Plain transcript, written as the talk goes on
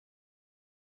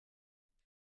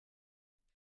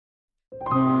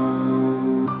Welcome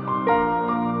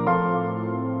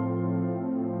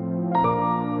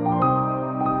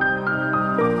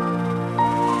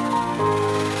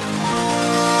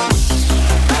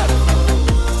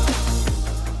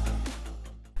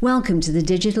to the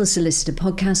Digital Solicitor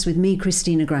podcast with me,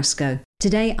 Christina Grasco.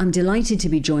 Today, I'm delighted to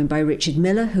be joined by Richard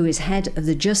Miller, who is head of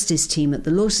the Justice team at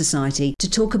the Law Society, to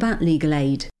talk about legal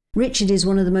aid. Richard is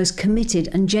one of the most committed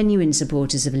and genuine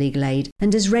supporters of legal aid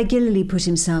and has regularly put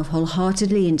himself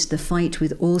wholeheartedly into the fight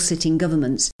with all sitting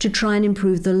governments to try and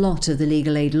improve the lot of the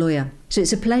legal aid lawyer. So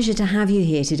it's a pleasure to have you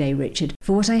here today, Richard,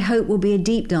 for what I hope will be a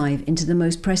deep dive into the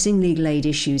most pressing legal aid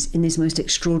issues in this most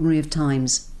extraordinary of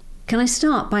times. Can I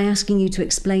start by asking you to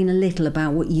explain a little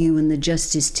about what you and the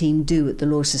Justice team do at the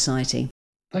Law Society?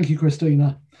 Thank you,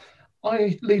 Christina.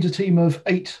 I lead a team of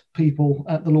 8 people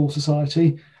at the Law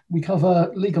Society. We cover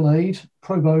legal aid,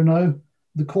 pro bono,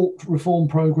 the court reform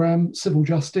programme, civil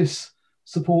justice,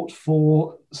 support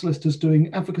for solicitors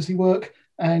doing advocacy work,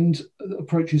 and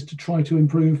approaches to try to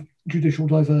improve judicial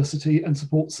diversity and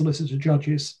support solicitor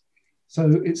judges.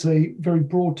 So it's a very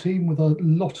broad team with a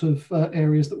lot of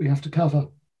areas that we have to cover.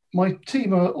 My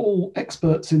team are all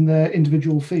experts in their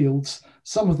individual fields.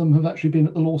 Some of them have actually been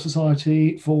at the Law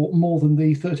Society for more than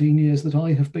the 13 years that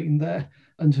I have been there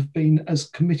and have been as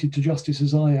committed to justice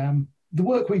as I am. The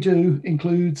work we do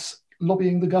includes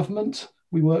lobbying the government.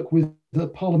 We work with the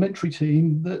parliamentary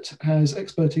team that has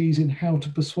expertise in how to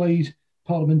persuade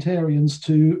parliamentarians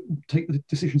to take the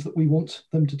decisions that we want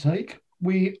them to take.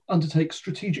 We undertake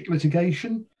strategic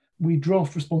litigation. We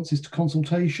draft responses to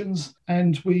consultations,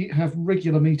 and we have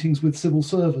regular meetings with civil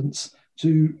servants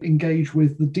to engage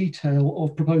with the detail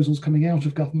of proposals coming out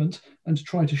of government and to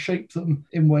try to shape them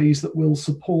in ways that will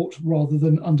support rather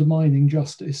than undermining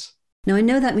justice. Now, I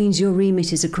know that means your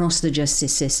remit is across the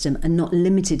justice system and not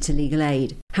limited to legal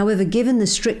aid. However, given the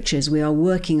strictures we are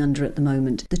working under at the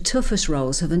moment, the toughest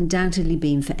roles have undoubtedly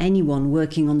been for anyone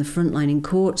working on the frontline in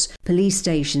courts, police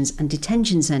stations and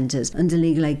detention centres under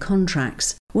legal aid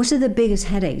contracts. What are the biggest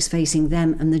headaches facing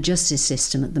them and the justice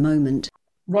system at the moment?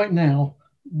 Right now,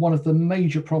 one of the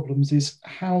major problems is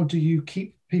how do you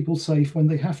keep people safe when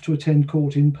they have to attend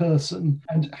court in person,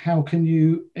 and how can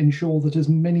you ensure that as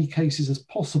many cases as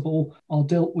possible are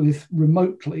dealt with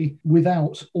remotely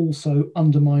without also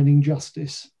undermining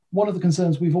justice? One of the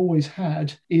concerns we've always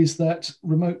had is that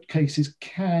remote cases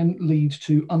can lead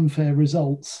to unfair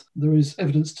results. There is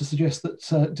evidence to suggest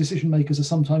that decision makers are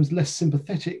sometimes less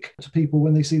sympathetic to people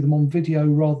when they see them on video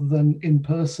rather than in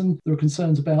person. There are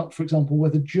concerns about, for example,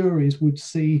 whether juries would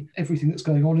see everything that's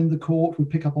going on in the court, would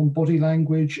pick up on body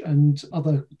language and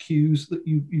other cues that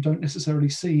you don't necessarily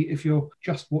see if you're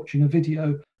just watching a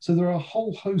video. So there are a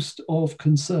whole host of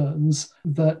concerns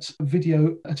that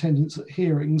video attendance at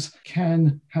hearings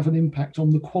can have an impact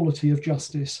on the quality of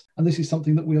justice. And this is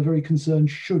something that we are very concerned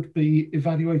should be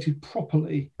evaluated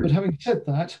properly. But having said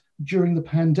that, during the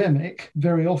pandemic,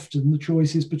 very often the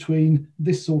choice is between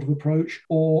this sort of approach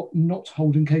or not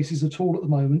holding cases at all at the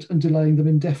moment and delaying them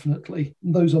indefinitely.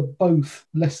 And those are both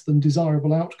less than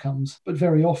desirable outcomes, but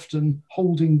very often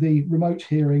holding the remote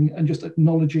hearing and just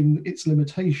acknowledging its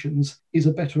limitations is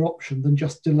a better option than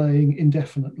just delaying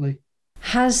indefinitely.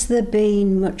 Has there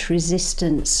been much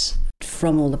resistance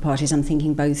from all the parties? I'm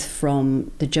thinking both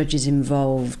from the judges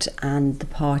involved and the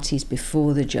parties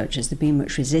before the judge. Has there been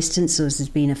much resistance, or has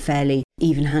there been a fairly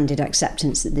even-handed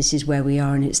acceptance that this is where we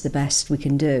are and it's the best we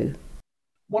can do?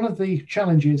 One of the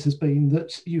challenges has been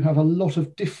that you have a lot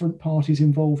of different parties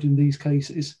involved in these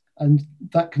cases, and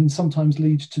that can sometimes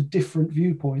lead to different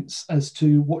viewpoints as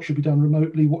to what should be done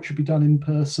remotely, what should be done in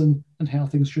person, and how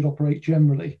things should operate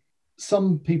generally.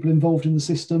 Some people involved in the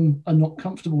system are not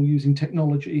comfortable using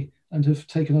technology and have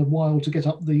taken a while to get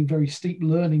up the very steep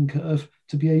learning curve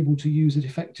to be able to use it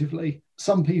effectively.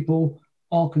 Some people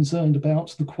are concerned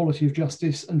about the quality of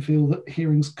justice and feel that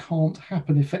hearings can't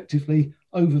happen effectively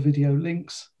over video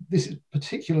links. This is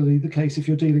particularly the case if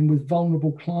you're dealing with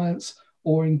vulnerable clients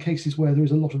or in cases where there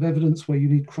is a lot of evidence, where you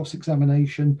need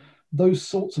cross-examination. Those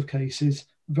sorts of cases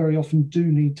very often do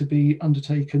need to be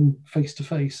undertaken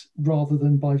face-to-face rather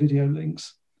than by video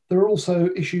links. There are also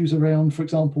issues around, for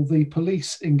example, the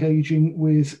police engaging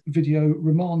with video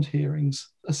remand hearings.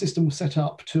 A system was set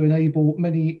up to enable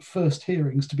many first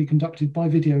hearings to be conducted by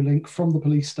video link from the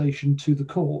police station to the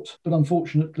court. But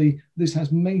unfortunately, this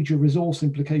has major resource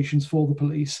implications for the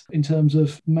police in terms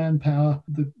of manpower,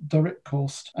 the direct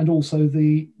cost, and also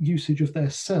the usage of their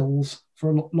cells for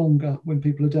a lot longer when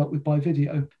people are dealt with by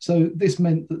video. So this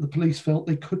meant that the police felt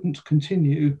they couldn't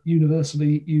continue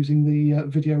universally using the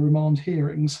video remand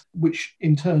hearings, which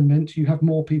in turn meant you have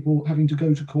more people having to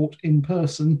go to court in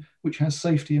person, which has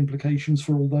safety implications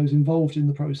for all those involved in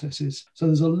the processes. So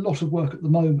there's a lot of work at the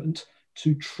moment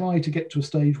to try to get to a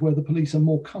stage where the police are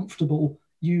more comfortable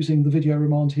using the video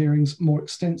remand hearings more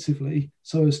extensively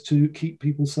so as to keep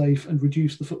people safe and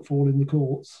reduce the footfall in the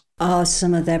courts. Are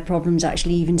some of their problems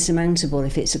actually even surmountable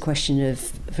if it's a question of,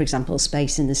 for example,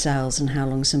 space in the cells and how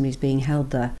long somebody's being held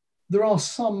there? There are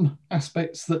some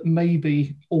aspects that may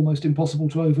be almost impossible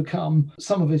to overcome.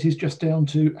 Some of it is just down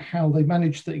to how they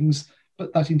manage things,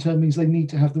 but that in turn means they need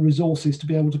to have the resources to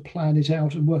be able to plan it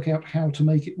out and work out how to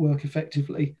make it work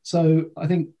effectively. So I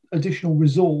think additional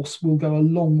resource will go a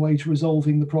long way to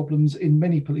resolving the problems in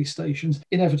many police stations.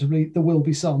 Inevitably, there will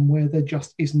be some where there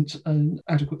just isn't an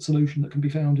adequate solution that can be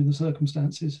found in the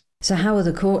circumstances. So how are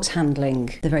the courts handling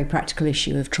the very practical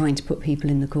issue of trying to put people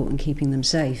in the court and keeping them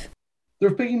safe? There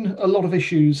have been a lot of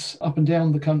issues up and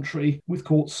down the country with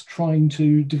courts trying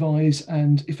to devise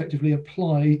and effectively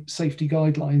apply safety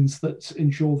guidelines that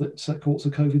ensure that courts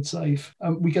are COVID safe.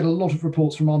 We get a lot of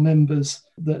reports from our members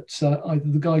that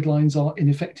either the guidelines are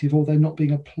ineffective or they're not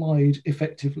being applied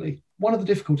effectively. One of the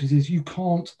difficulties is you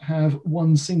can't have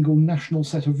one single national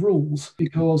set of rules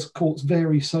because courts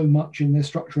vary so much in their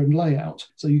structure and layout.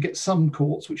 So you get some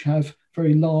courts which have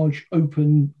very large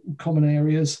open common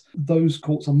areas. Those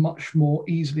courts are much more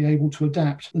easily able to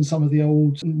adapt than some of the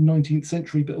old 19th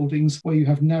century buildings where you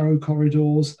have narrow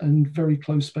corridors and very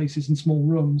close spaces and small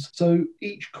rooms. So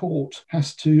each court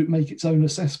has to make its own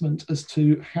assessment as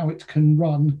to how it can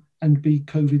run and be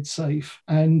COVID safe.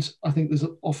 And I think there's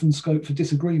often scope for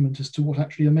disagreement as to what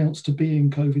actually amounts to being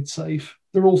COVID safe.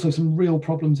 There are also some real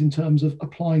problems in terms of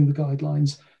applying the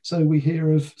guidelines. So we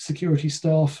hear of security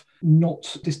staff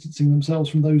not distancing themselves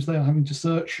from those they are having to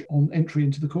search on entry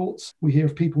into the courts. We hear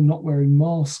of people not wearing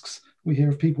masks. We hear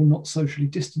of people not socially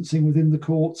distancing within the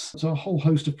courts. So a whole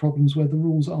host of problems where the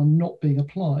rules are not being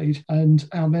applied, and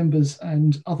our members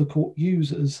and other court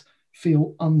users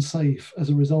feel unsafe as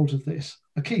a result of this.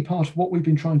 A key part of what we've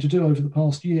been trying to do over the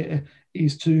past year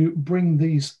is to bring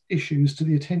these issues to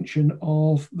the attention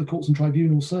of the Courts and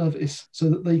Tribunal Service so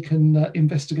that they can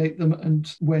investigate them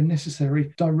and, where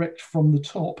necessary, direct from the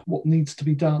top what needs to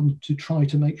be done to try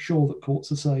to make sure that courts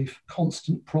are safe.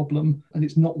 Constant problem, and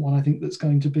it's not one I think that's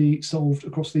going to be solved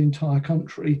across the entire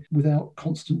country without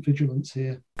constant vigilance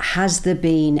here. Has there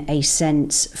been a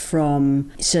sense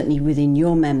from, certainly within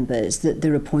your members, that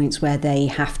there are points where they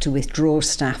have to withdraw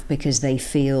staff because they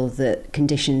feel that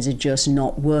conditions are just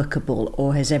not workable,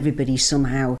 or has everybody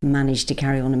somehow managed to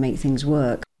carry on and make things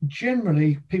work?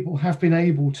 Generally, people have been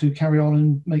able to carry on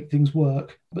and make things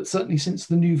work. But certainly since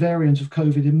the new variant of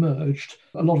COVID emerged,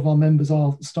 a lot of our members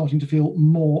are starting to feel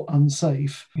more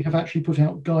unsafe. We have actually put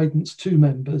out guidance to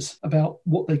members about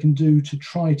what they can do to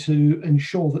try to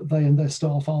ensure that they and their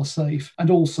staff are safe,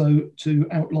 and also to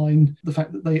outline the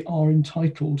fact that they are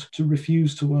entitled to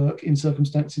refuse to work in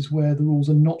circumstances where the rules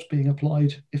are not being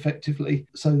applied effectively,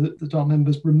 so that our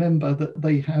members remember that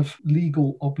they have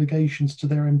legal obligations to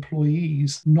their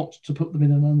employees not to put them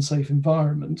in an unsafe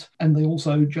environment. And they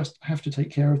also just have to take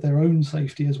care of their own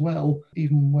safety as well,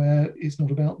 even where it's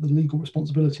not about the legal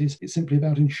responsibilities. It's simply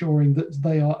about ensuring that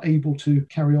they are able to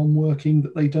carry on working,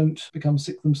 that they don't become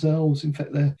sick themselves,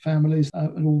 infect their families,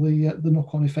 and all the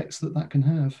knock-on effects that can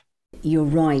have. You're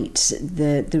right,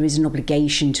 there is an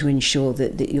obligation to ensure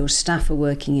that your staff are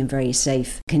working in very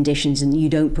safe conditions and you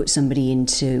don't put somebody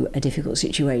into a difficult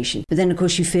situation. But then, of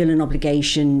course, you feel an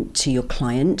obligation to your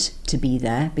client to be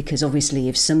there, because obviously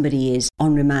if somebody is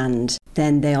on remand,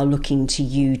 then they are looking to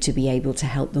you to be able to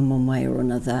help them one way or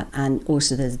another. And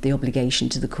also there's the obligation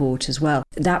to the court as well.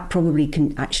 That probably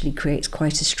can actually create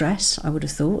quite a stress, I would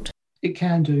have thought. It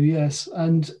can do, yes.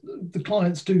 And the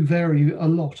clients do vary a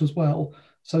lot as well.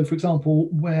 So, for example,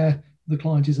 where the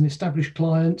client is an established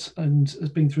client and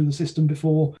has been through the system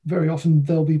before, very often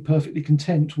they'll be perfectly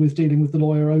content with dealing with the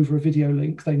lawyer over a video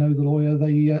link. They know the lawyer,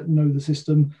 they know the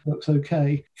system, works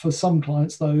okay. For some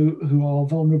clients, though, who are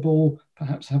vulnerable,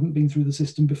 perhaps haven't been through the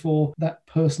system before, that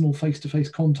personal face-to-face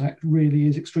contact really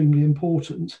is extremely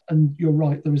important. And you're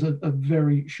right, there is a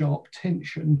very sharp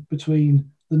tension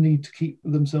between the need to keep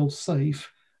themselves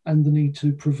safe and the need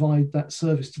to provide that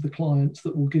service to the client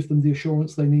that will give them the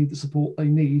assurance they need, the support they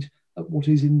need at what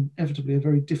is inevitably a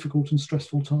very difficult and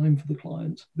stressful time for the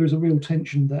client. There is a real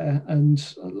tension there,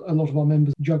 and a lot of our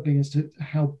members juggling as to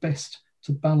how best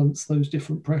to balance those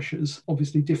different pressures.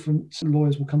 Obviously, different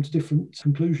lawyers will come to different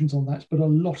conclusions on that, but a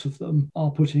lot of them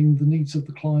are putting the needs of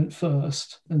the client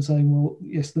first and saying, well,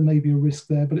 yes, there may be a risk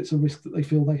there, but it's a risk that they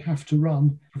feel they have to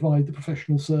run, provide the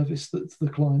professional service that the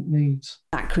client needs.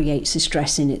 That creates a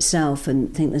stress in itself, and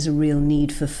I think there's a real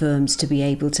need for firms to be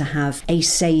able to have a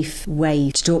safe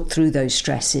way to talk through those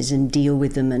stresses and deal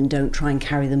with them, and don't try and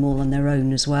carry them all on their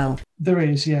own as well. There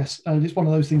is, yes. And it's one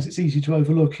of those things it's easy to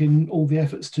overlook in all the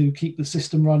efforts to keep the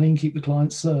system running, keep the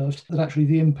clients served, that actually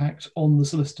the impact on the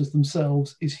solicitors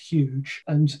themselves is huge.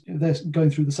 And they're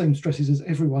going through the same stresses as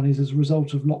everyone is as a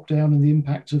result of lockdown and the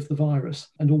impact of the virus,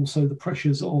 and also the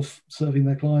pressures of serving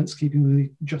their clients, keeping the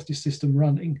justice system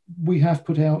running. We have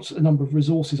put out a number of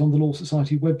resources on the Law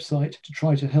Society website to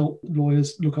try to help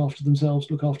lawyers look after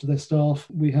themselves, look after their staff.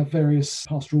 We have various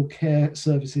pastoral care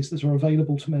services that are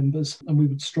available to members, and we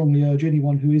would strongly urge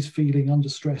anyone who is feeling under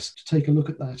stress to take a look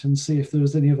at that and see if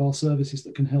there's any of our services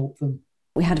that can help them.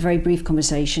 We had a very brief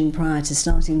conversation prior to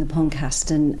starting the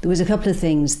podcast, and there was a couple of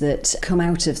things that come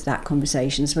out of that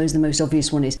conversation. I suppose the most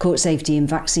obvious one is court safety and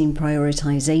vaccine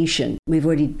prioritisation. We've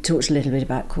already talked a little bit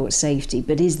about court safety,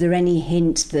 but is there any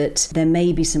hint that there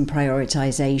may be some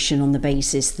prioritisation on the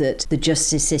basis that the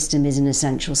justice system is an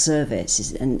essential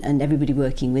service and everybody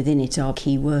working within it are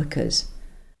key workers?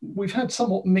 We've had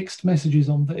somewhat mixed messages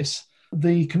on this.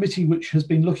 The committee, which has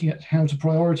been looking at how to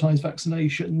prioritise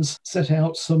vaccinations, set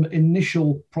out some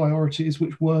initial priorities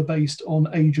which were based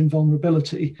on age and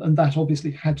vulnerability, and that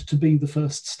obviously had to be the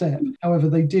first step. However,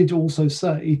 they did also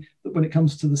say that when it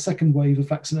comes to the second wave of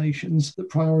vaccinations, that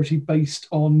priority based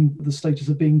on the status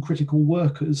of being critical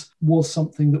workers was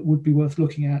something that would be worth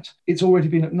looking at. It's already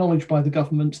been acknowledged by the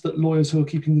government that lawyers who are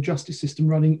keeping the justice system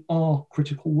running are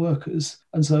critical workers.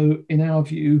 And so, in our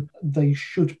view, they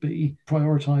should be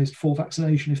prioritised for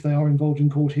vaccination if they are involved in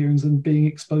court hearings and being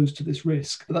exposed to this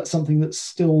risk. But that's something that's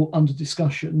still under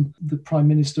discussion. The Prime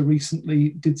Minister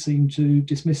recently did seem to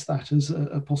dismiss that as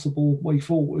a possible way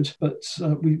forward. But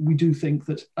we do think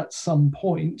that at some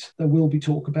point there will be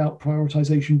talk about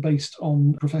prioritisation based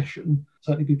on profession.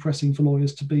 Certainly be pressing for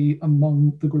lawyers to be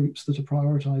among the groups that are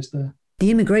prioritised there. The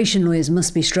immigration lawyers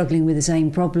must be struggling with the same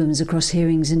problems across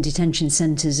hearings and detention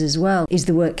centres as well. Is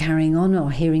the work carrying on, or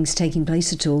hearings taking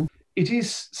place at all? It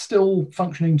is still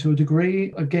functioning to a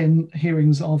degree. Again,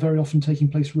 hearings are very often taking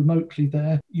place remotely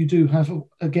there. You do have,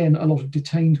 again, a lot of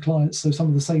detained clients, so some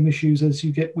of the same issues as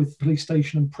you get with police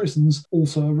station and prisons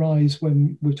also arise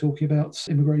when we're talking about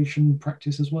immigration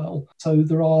practice as well. So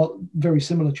there are very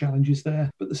similar challenges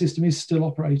there, but the system is still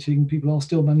operating. People are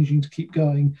still managing to keep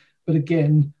going. But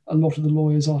again, a lot of the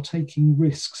lawyers are taking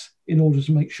risks in order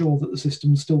to make sure that the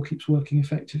system still keeps working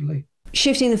effectively.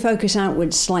 Shifting the focus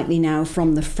outwards slightly now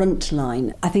from the front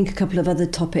line, I think a couple of other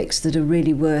topics that are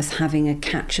really worth having a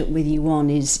catch-up with you on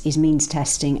is means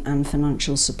testing and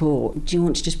financial support. Do you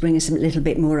want to just bring us a little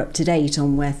bit more up to date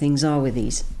on where things are with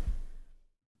these?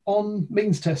 On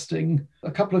means testing,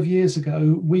 a couple of years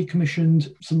ago, we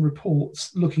commissioned some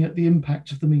reports looking at the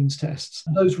impact of the means tests.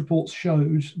 Those reports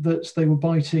showed that they were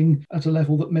biting at a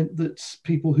level that meant that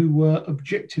people who were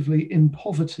objectively in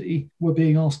poverty were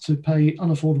being asked to pay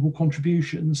unaffordable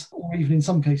contributions, or even in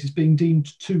some cases being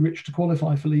deemed too rich to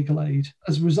qualify for legal aid.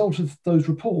 As a result of those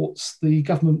reports, the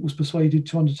government was persuaded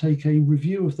to undertake a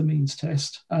review of the means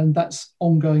test, and that's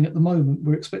ongoing at the moment.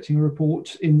 We're expecting a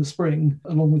report in the spring,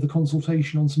 along with a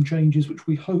consultation on some changes which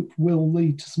we hope will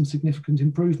lead to some significant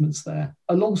improvements there.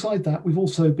 Alongside that, we've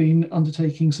also been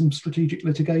undertaking some strategic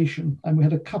litigation, and we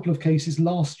had a couple of cases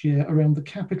last year around the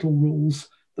capital rules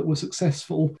that were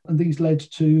successful, and these led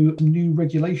to new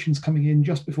regulations coming in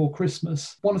just before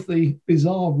Christmas. One of the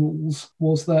bizarre rules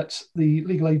was that the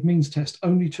legal aid means test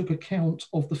only took account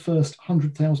of the first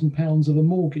 £100,000 of a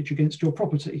mortgage against your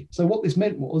property. So what this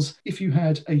meant was, if you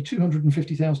had a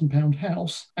 £250,000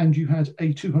 house and you had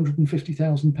a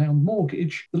 £250,000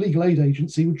 mortgage, the legal aid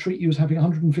agency would treat you as having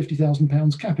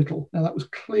 £150,000 capital. Now that was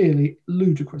clearly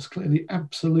ludicrous, clearly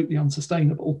absolutely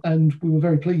unsustainable, and we were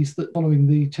very pleased that following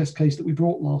the test case that we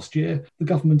brought last year, the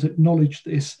government acknowledged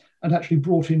this and actually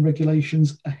brought in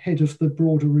regulations ahead of the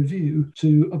broader review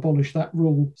to abolish that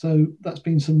rule. So that's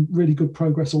been some really good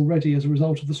progress already as a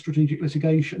result of the strategic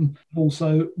litigation.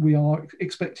 Also, we are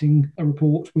expecting a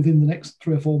report within the next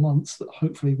 3 or 4 months that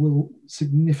hopefully will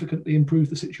significantly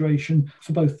improve the situation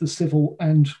for both the civil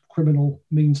and criminal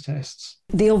means tests.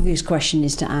 The obvious question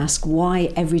is to ask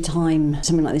why every time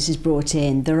something like this is brought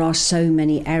in, there are so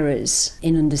many errors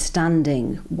in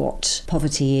understanding what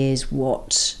poverty is,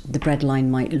 what the breadline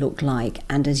might look like,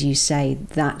 and as you say,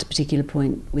 that particular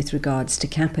point with regards to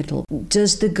capital.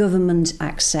 Does the government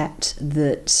accept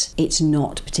that it's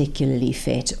not particularly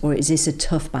fit, or is this a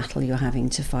tough battle you're having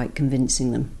to fight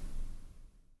convincing them?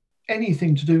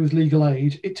 Anything to do with legal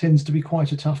aid, it tends to be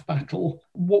quite a tough battle.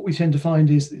 What we tend to find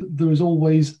is there is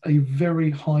always a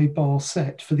very high bar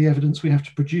set for the evidence we have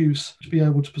to produce to be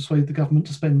able to persuade the government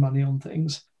to spend money on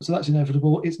things. So that's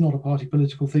inevitable. It's not a party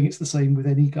political thing. It's the same with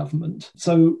any government.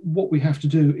 So what we have to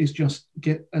do is just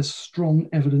get as strong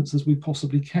evidence as we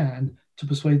possibly can to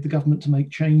persuade the government to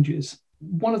make changes.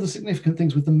 One of the significant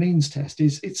things with the means test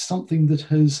is it's something that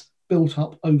has built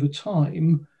up over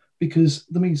time, because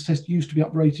the means test used to be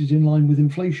uprated in line with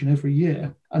inflation every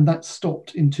year, and that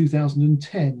stopped in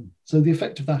 2010. So the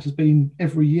effect of that has been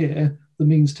every year the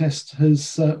means test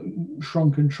has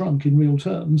shrunk and shrunk in real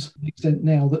terms, to the extent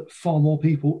now that far more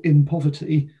people in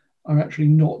poverty are actually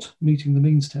not meeting the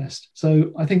means test.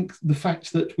 So I think the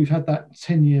fact that we've had that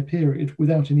 10-year period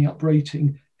without any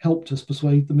uprating helped us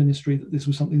persuade the ministry that this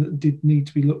was something that did need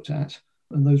to be looked at.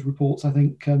 And those reports, I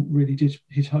think, really did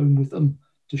hit home with them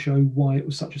to show why it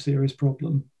was such a serious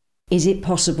problem. Is it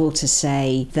possible to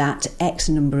say that X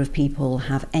number of people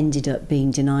have ended up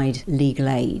being denied legal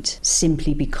aid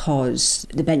simply because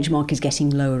the benchmark is getting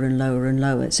lower and lower and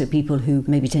lower? So people who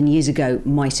maybe 10 years ago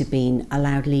might have been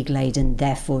allowed legal aid and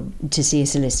therefore to see a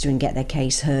solicitor and get their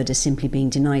case heard are simply being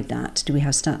denied that. Do we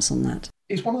have stats on that?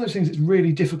 It's one of those things that's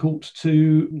really difficult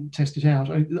to test it out.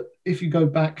 If you go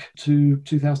back to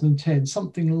 2010,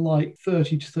 something like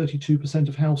 30 to 32%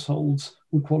 of households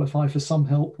would qualify for some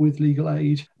help with legal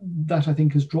aid. That, I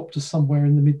think, has dropped to somewhere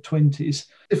in the mid-20s.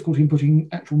 Difficulty in putting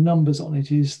actual numbers on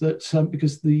it is that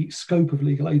because the scope of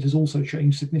legal aid has also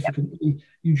changed significantly,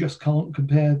 you just can't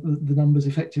compare the numbers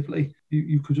effectively.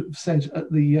 You could have said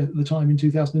at the time in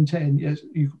 2010, yes,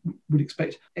 you would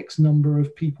expect X number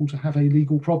of people to have a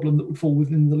legal problem that would fall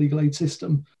within the legal aid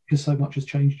system. Because so much has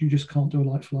changed, you just can't do a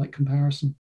like-for-like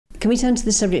comparison. Can we turn to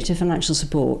the subject of financial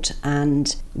support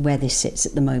and where this sits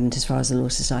at the moment as far as the Law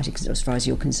Society, as far as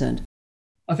you're concerned?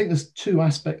 I think there's two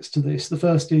aspects to this. The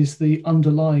first is the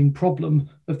underlying problem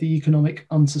of the economic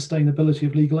unsustainability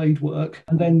of legal aid work.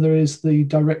 And then there is the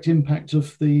direct impact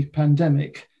of the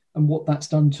pandemic and what that's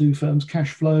done to firms'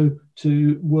 cash flow,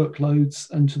 to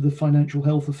workloads, and to the financial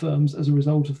health of firms as a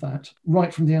result of that.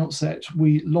 Right from the outset,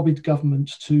 we lobbied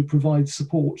government to provide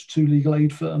support to legal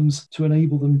aid firms to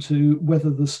enable them to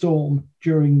weather the storm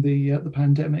during the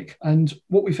pandemic. And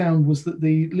what we found was that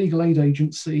the legal aid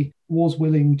agency was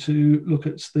willing to look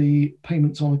at the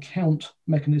payments on account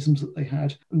mechanisms that they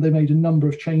had, and they made a number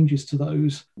of changes to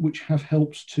those which have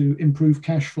helped to improve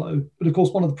cash flow. But of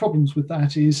course, one of the problems with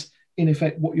that is, in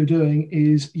effect, what you're doing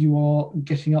is you are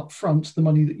getting up front the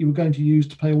money that you were going to use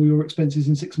to pay all your expenses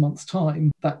in 6 months'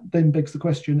 time. That then begs the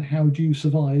question, how do you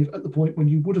survive at the point when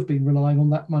you would have been relying on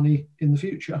that money in the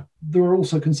future? There are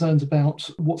also concerns about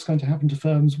what's going to happen to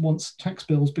firms once tax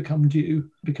bills become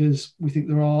due, because we think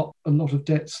there are a lot of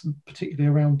debts, particularly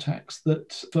around tax,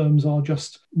 that firms are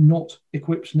just not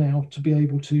equipped now to be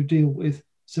able to deal with,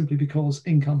 simply because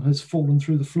income has fallen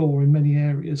through the floor in many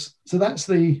areas. So that's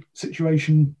the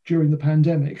situation during the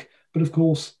pandemic. But of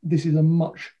course, this is a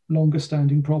much longer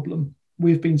standing problem.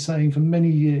 We've been saying for many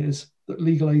years that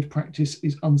legal aid practice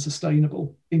is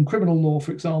unsustainable. In criminal law,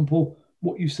 for example,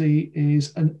 what you see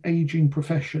is an ageing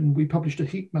profession. We published a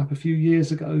heat map a few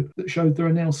years ago that showed there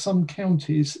are now some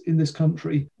counties in this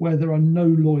country where there are no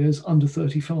lawyers under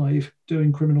 35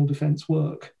 doing criminal defence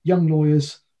work. Young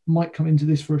lawyers might come into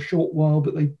this for a short while,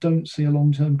 but they don't see a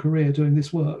long-term career doing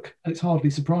this work. And it's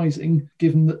hardly surprising,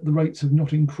 given that the rates have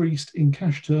not increased in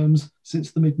cash terms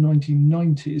since the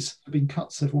mid-1990s, have been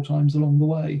cut several times along the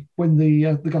way. When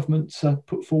the government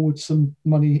put forward some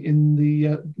money in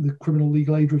the criminal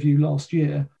legal aid review last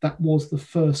year, that was the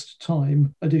first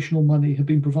time additional money had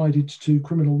been provided to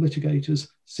criminal litigators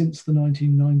since the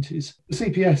 1990s. The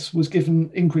CPS was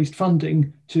given increased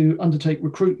funding to undertake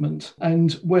recruitment,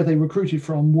 and where they recruited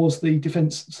from was the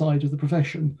defence side of the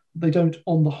profession. They don't,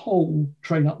 on the whole,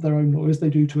 train up their own lawyers. They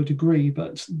do to a degree,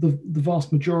 but the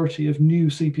vast majority of new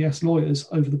CPS lawyers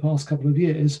over the past couple of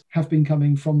years have been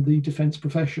coming from the defence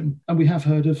profession. And we have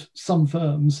heard of some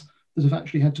firms that have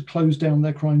actually had to close down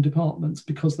their crime departments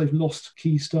because they've lost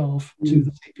key staff to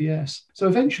the CPS. So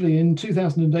eventually in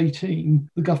 2018,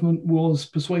 the government was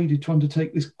persuaded to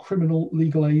undertake this criminal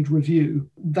legal aid review.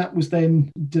 That was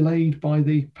then delayed by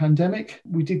the pandemic.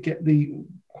 We did get the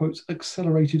quotes,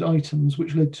 accelerated items,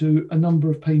 which led to a number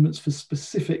of payments for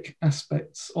specific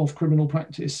aspects of criminal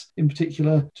practice, in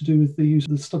particular to do with the use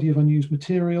of the study of unused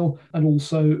material and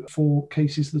also for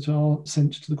cases that are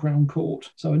sent to the Crown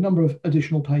Court. So a number of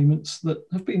additional payments that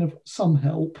have been of some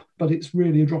help, but it's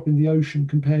really a drop in the ocean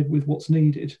compared with what's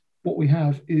needed. What we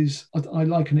have is, I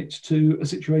liken it to a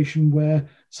situation where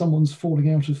someone's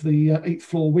falling out of the 8th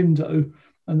floor window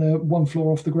and they're one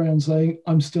floor off the ground saying,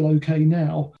 I'm still okay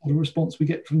now. The response we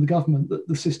get from the government that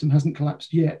the system hasn't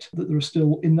collapsed yet, that there are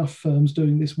still enough firms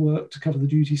doing this work to cover the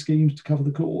duty schemes, to cover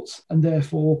the courts, and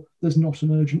therefore there's not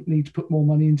an urgent need to put more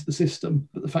money into the system.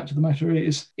 But the fact of the matter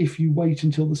is, if you wait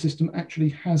until the system actually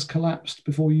has collapsed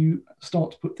before you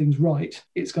start to put things right,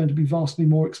 it's going to be vastly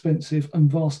more expensive and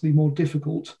vastly more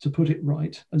difficult to put it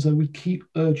right. And so we keep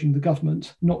urging the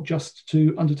government not just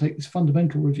to undertake this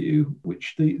fundamental review,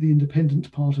 which the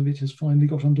independent part of it has finally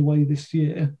got underway this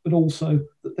year, but also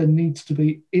that there needs to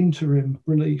be interim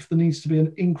relief. There needs to be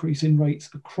an increase in rates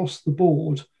across the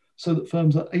board so that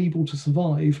firms are able to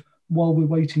survive while we're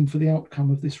waiting for the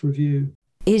outcome of this review.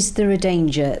 Is there a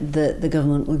danger that the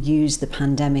government will use the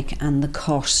pandemic and the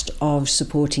cost of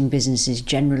supporting businesses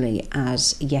generally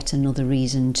as yet another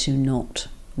reason to not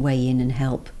weigh in and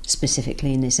help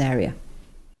specifically in this area?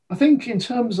 I think in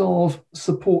terms of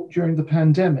support during the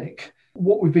pandemic,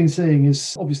 what we've been seeing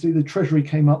is obviously the Treasury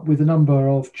came up with a number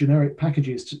of generic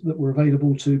packages that were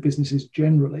available to businesses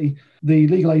generally. The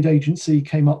Legal Aid Agency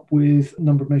came up with a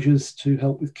number of measures to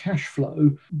help with cash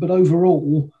flow, but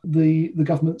overall, the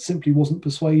government simply wasn't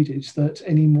persuaded that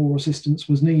any more assistance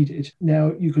was needed.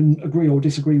 Now, you can agree or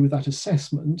disagree with that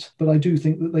assessment, but I do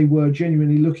think that they were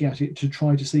genuinely looking at it to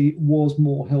try to see was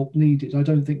more help needed. I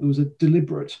don't think there was a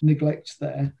deliberate neglect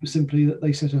there. It was simply that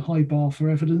they set a high bar for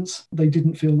evidence. They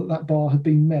didn't feel that that bar had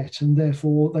been met, and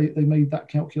therefore they made that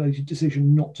calculated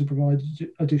decision not to provide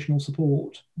additional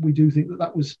support. We do think that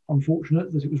that was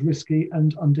unfortunate, that it was risky,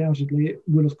 and undoubtedly it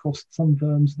will have cost some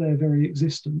firms their very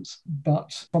existence.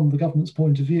 But from the government's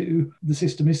point of view, the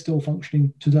system is still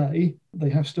functioning today.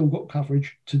 They have still got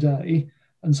coverage today.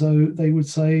 And so they would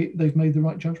say they've made the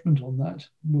right judgment on that.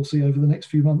 We'll see over the next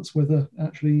few months whether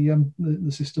actually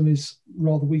the system is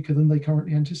rather weaker than they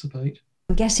currently anticipate.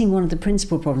 I'm guessing one of the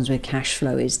principal problems with cash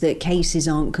flow is that cases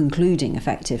aren't concluding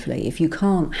effectively. If you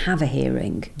can't have a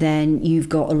hearing, then you've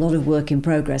got a lot of work in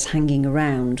progress hanging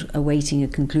around, awaiting a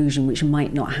conclusion which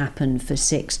might not happen for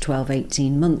 6, 12,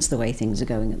 18 months, the way things are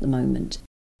going at the moment.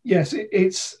 Yes,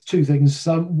 it's two things.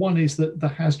 One is that there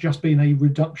has just been a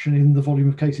reduction in the volume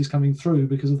of cases coming through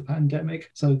because of the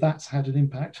pandemic. So that's had an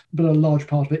impact. But a large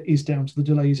part of it is down to the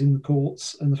delays in the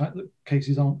courts and the fact that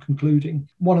cases aren't concluding.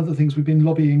 One of the things we've been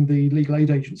lobbying the Legal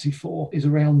Aid Agency for is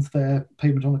around their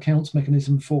payment on accounts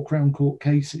mechanism for Crown Court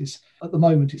cases. At the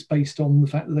moment, it's based on the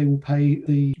fact that they will pay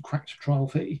the cracked trial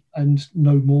fee and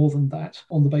no more than that,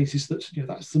 on the basis that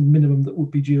that's the minimum that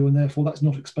would be due, and therefore that's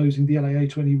not exposing the LAA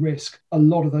to any risk. A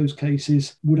lot of those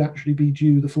cases would actually be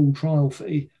due the full trial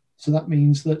fee. So that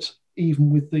means that even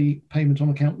with the payment on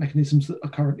account mechanisms that are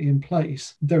currently in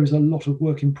place, there is a lot of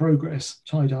work in progress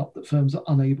tied up that firms are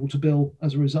unable to bill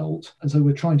as a result. And so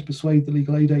we're trying to persuade the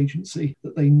Legal Aid Agency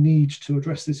that they need to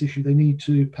address this issue. They need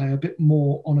to pay a bit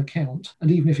more on account.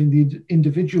 And even if in the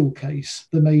individual case,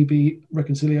 there may be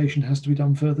reconciliation has to be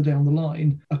done further down the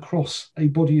line across a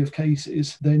body of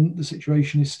cases, then the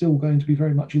situation is still going to be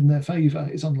very much in their favour.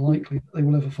 It's unlikely that they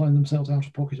will ever find themselves out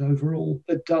of pocket overall.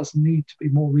 There does need to be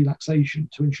more relaxation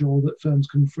to ensure that firms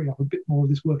can free up a bit more of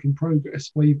this work in progress,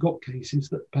 where you've got cases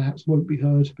that perhaps won't be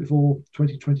heard before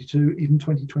 2022, even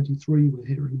 2023 we're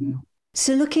hearing now.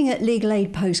 So looking at legal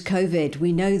aid post-COVID,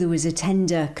 we know there was a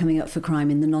tender coming up for crime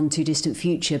in the non-too-distant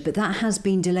future, but that has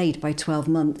been delayed by 12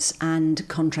 months and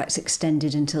contracts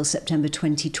extended until September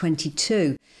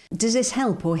 2022. Does this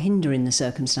help or hinder in the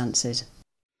circumstances?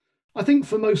 I think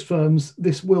for most firms,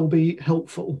 this will be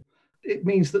helpful. It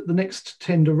means that the next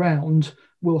tender round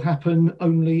will happen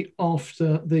only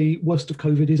after the worst of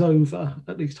COVID is over,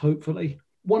 at least hopefully.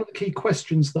 One of the key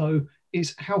questions, though,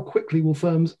 is how quickly will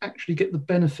firms actually get the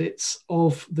benefits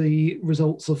of the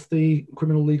results of the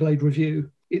criminal legal aid review?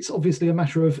 It's obviously a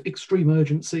matter of extreme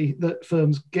urgency that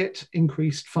firms get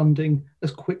increased funding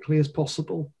as quickly as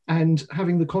possible. And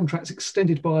having the contracts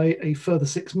extended by a further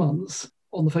 6 months,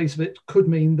 on the face of it, could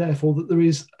mean, therefore, that there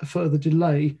is a further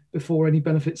delay before any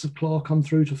benefits of CLAR come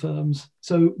through to firms.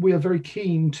 So we are very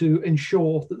keen to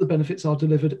ensure that the benefits are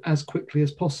delivered as quickly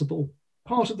as possible.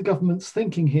 Part of the government's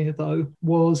thinking here, though,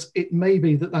 was it may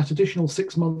be that additional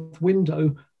 6-month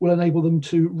window will enable them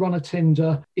to run a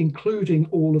tender, including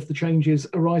all of the changes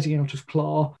arising out of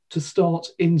CLAR, to start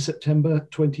in September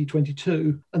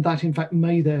 2022. And that, in fact,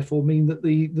 may therefore mean that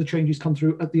the changes come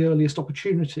through at the earliest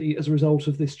opportunity as a result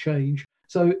of this change.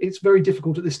 So it's very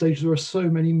difficult at this stage. There are so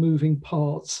many moving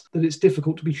parts that it's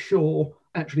difficult to be sure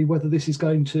actually whether this is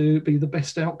going to be the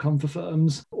best outcome for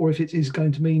firms or if it is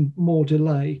going to mean more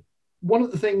delay. One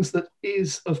of the things that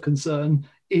is of concern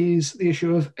is the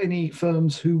issue of any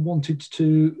firms who wanted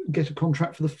to get a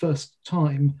contract for the first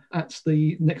time at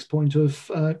the next point of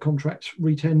contract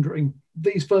retendering.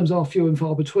 These firms are few and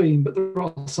far between, but there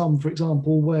are some, for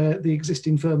example, where the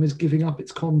existing firm is giving up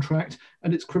its contract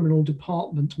and its criminal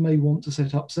department may want to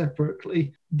set up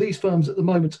separately. These firms at the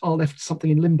moment are left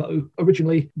something in limbo.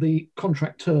 Originally, the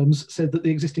contract terms said that the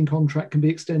existing contract can be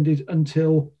extended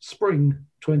until spring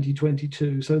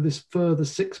 2022. So this further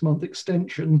 6-month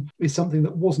extension is something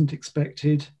that wasn't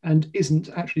expected and isn't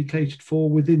actually catered for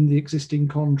within the existing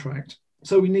contract.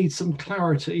 So we need some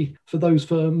clarity for those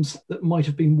firms that might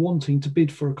have been wanting to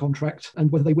bid for a contract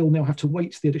and whether they will now have to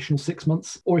wait the additional 6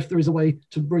 months or if there is a way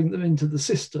to bring them into the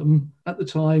system at the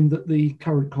time that the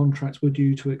current contracts were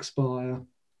due to expire.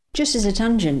 Just as a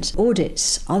tangent,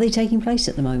 audits, are they taking place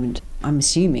at the moment? I'm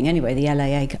assuming anyway the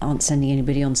LAA aren't sending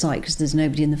anybody on site because there's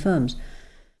nobody in the firms.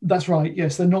 That's right,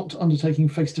 yes. They're not undertaking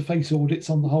face-to-face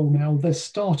audits on the whole now. They're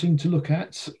starting to look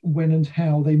at when and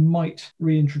how they might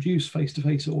reintroduce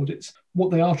face-to-face audits. What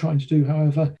they are trying to do,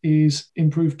 however, is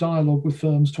improve dialogue with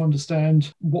firms to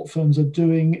understand what firms are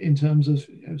doing in terms of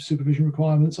supervision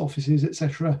requirements, offices,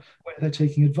 etc., where they're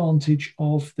taking advantage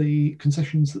of the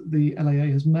concessions that the LAA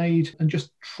has made, and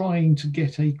just trying to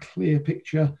get a clear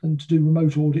picture and to do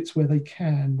remote audits where they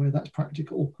can, where that's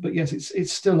practical. But yes,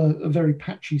 it's still a very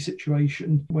patchy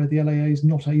situation where the LAA is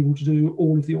not able to do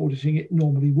all of the auditing it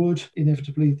normally would.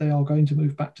 Inevitably, they are going to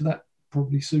move back to that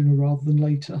probably sooner rather than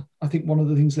later. I think one of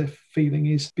the things they're feeling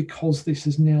is because this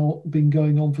has now been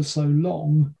going on for so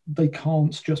long, they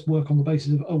can't just work on the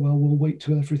basis of, we'll wait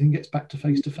till everything gets back to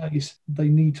face-to-face. They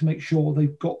need to make sure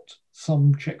they've got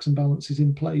some checks and balances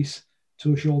in place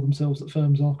to assure themselves that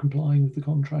firms are complying with the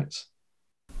contracts.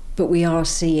 But we are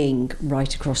seeing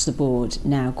right across the board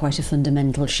now quite a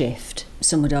fundamental shift.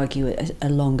 Some would argue a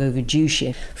long overdue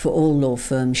shift for all law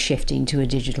firms shifting to a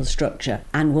digital structure.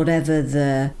 And whatever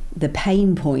the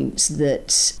pain points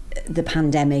that the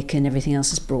pandemic and everything else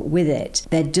has brought with it,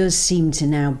 there does seem to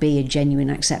now be a genuine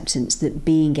acceptance that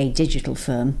being a digital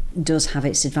firm does have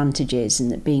its advantages,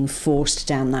 and that being forced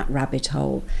down that rabbit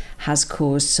hole has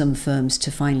caused some firms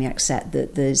to finally accept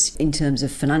that there's, in terms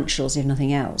of financials, if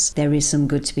nothing else, there is some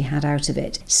good to be had out of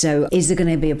it. So is there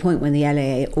going to be a point when the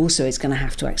LAA also is going to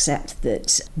have to accept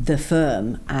that the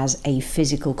firm as a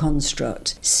physical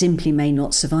construct simply may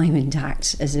not survive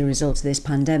intact as a result of this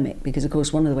pandemic? Because, of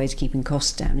course, one of the ways of keeping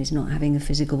costs down is not having a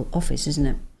physical office, isn't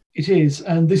it? It is,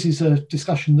 and this is a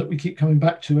discussion that we keep coming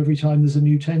back to every time there's a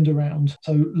new tender round.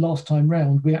 So last time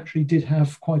round, we actually did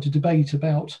have quite a debate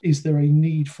about, is there a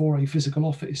need for a physical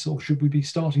office, or should we be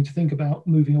starting to think about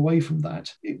moving away from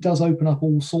that? It does open up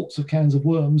all sorts of cans of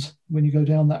worms when you go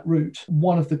down that route.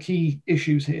 One of the key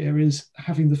issues here is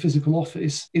having the physical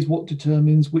office is what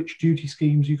determines which duty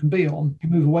schemes you can be on. If you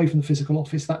move away from the physical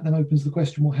office, that then opens the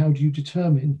question, well, how do you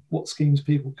determine what schemes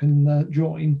people can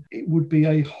join? It would be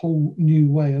a whole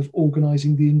new way of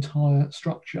organising the entire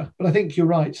structure. But I think you're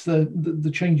right,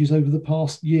 the changes over the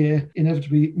past year,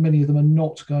 inevitably many of them are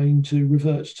not going to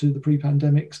revert to the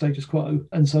pre-pandemic status quo.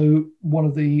 And so one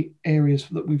of the areas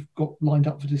that we've got lined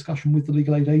up for discussion with the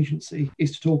Legal Aid Agency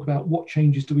is to talk about what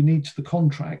changes do we need to the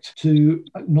contract to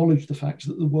acknowledge the fact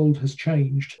that the world has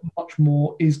changed. Much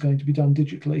more is going to be done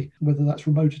digitally, whether that's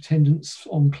remote attendance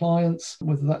on clients,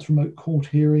 whether that's remote court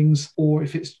hearings, or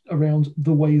if it's around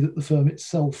the way that the firm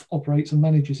itself operates and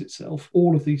manages itself.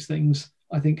 All of these things,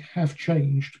 I think, have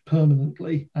changed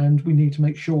permanently, and we need to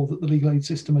make sure that the legal aid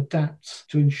system adapts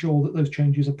to ensure that those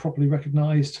changes are properly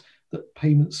recognised, that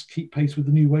payments keep pace with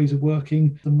the new ways of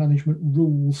working, the management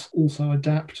rules also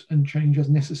adapt and change as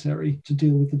necessary to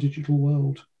deal with the digital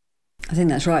world. I think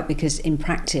that's right, because in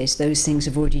practice those things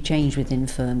have already changed within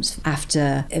firms.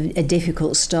 After a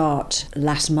difficult start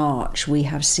last March, we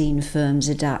have seen firms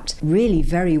adapt really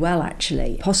very well,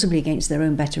 actually, possibly against their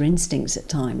own better instincts at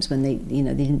times when they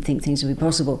didn't think things would be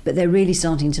possible. But they're really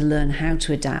starting to learn how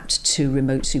to adapt to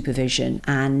remote supervision,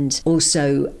 and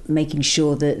also making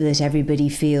sure that everybody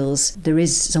feels there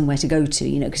is somewhere to go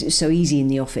to, because it was so easy in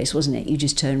the office, wasn't it? You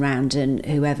just turn around and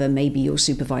whoever, maybe your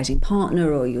supervising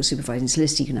partner or your supervising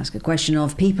solicitor, you can ask a question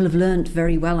of. People have learned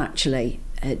very well, actually,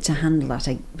 to handle that,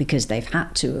 because they've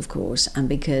had to, of course, and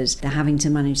because they're having to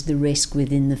manage the risk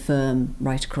within the firm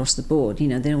right across the board. They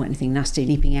don't want anything nasty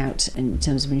leaping out in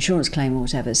terms of insurance claim or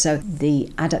whatever. So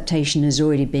the adaptation has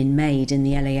already been made, and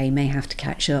the LAA may have to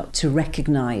catch up to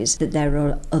recognise that there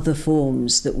are other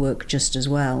forms that work just as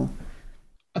well.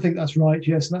 I think that's right,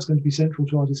 yes, and that's going to be central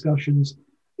to our discussions.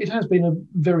 It has been a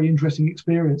very interesting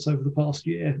experience over the past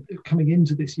year. Coming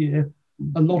into this year,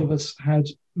 a lot of us had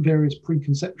various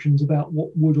preconceptions about what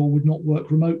would or would not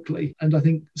work remotely. And I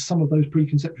think some of those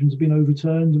preconceptions have been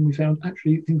overturned, and we found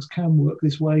actually things can work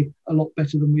this way a lot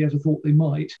better than we ever thought they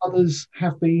might. Others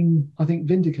have been, I think,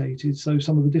 vindicated. So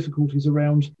some of the difficulties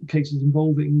around cases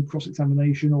involving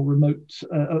cross-examination or remote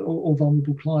or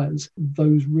vulnerable clients,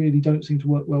 those really don't seem to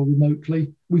work well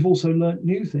remotely. We've also learnt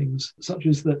new things, such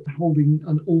as that holding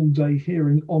an all-day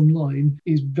hearing online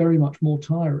is very much more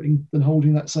tiring than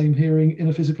holding that same hearing in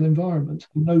a physical environment.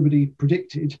 Nobody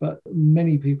predicted, but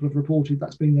many people have reported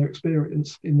that's been their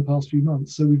experience in the past few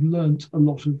months. So we've learnt a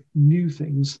lot of new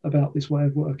things about this way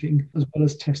of working, as well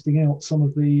as testing out some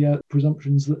of the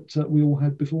presumptions that we all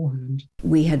had beforehand.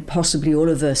 We had possibly all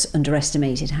of us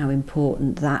underestimated how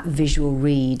important that visual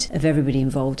read of everybody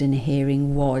involved in a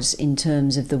hearing was in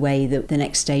terms of the way that the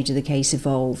next stage of the case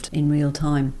evolved in real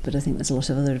time. But I think there's a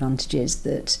lot of other advantages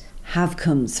that have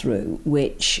come through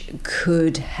which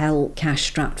could help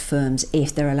cash-strapped firms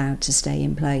if they're allowed to stay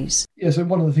in place. Yeah, so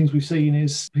one of the things we've seen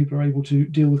is people are able to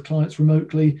deal with clients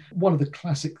remotely. One of the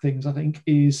classic things, I think,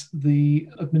 is the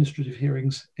administrative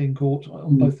hearings in court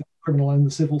on both the criminal and the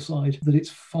civil side, that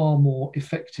it's far more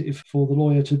effective for the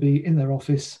lawyer to be in their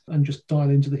office and just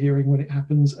dial into the hearing when it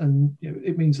happens. And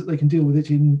it means that they can deal with it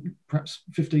in perhaps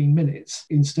 15 minutes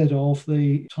instead of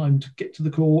the time to get to the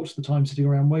court, the time sitting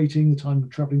around waiting, the time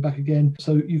travelling back again.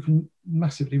 So you can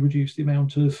massively reduce the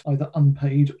amount of either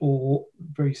unpaid or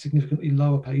very significantly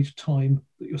lower paid time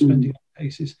that you're spending on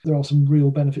cases. There are some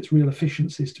real benefits, real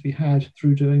efficiencies to be had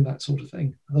through doing that sort of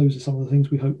thing. Those are some of the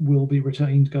things we hope will be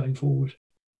retained going forward.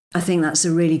 I think that's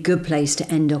a really good place to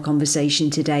end our conversation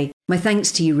today. My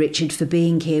thanks to you, Richard, for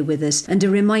being here with us, and a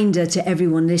reminder to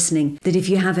everyone listening that if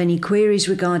you have any queries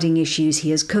regarding issues he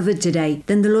has covered today,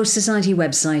 then the Law Society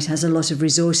website has a lot of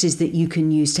resources that you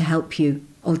can use to help you.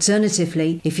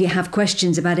 Alternatively, if you have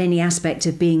questions about any aspect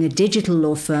of being a digital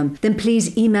law firm, then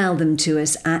please email them to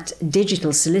us at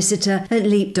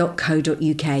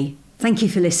digitalsolicitor@leap.co.uk. Thank you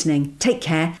for listening. Take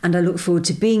care, and I look forward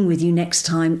to being with you next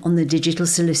time on the Digital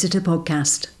Solicitor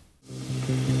Podcast.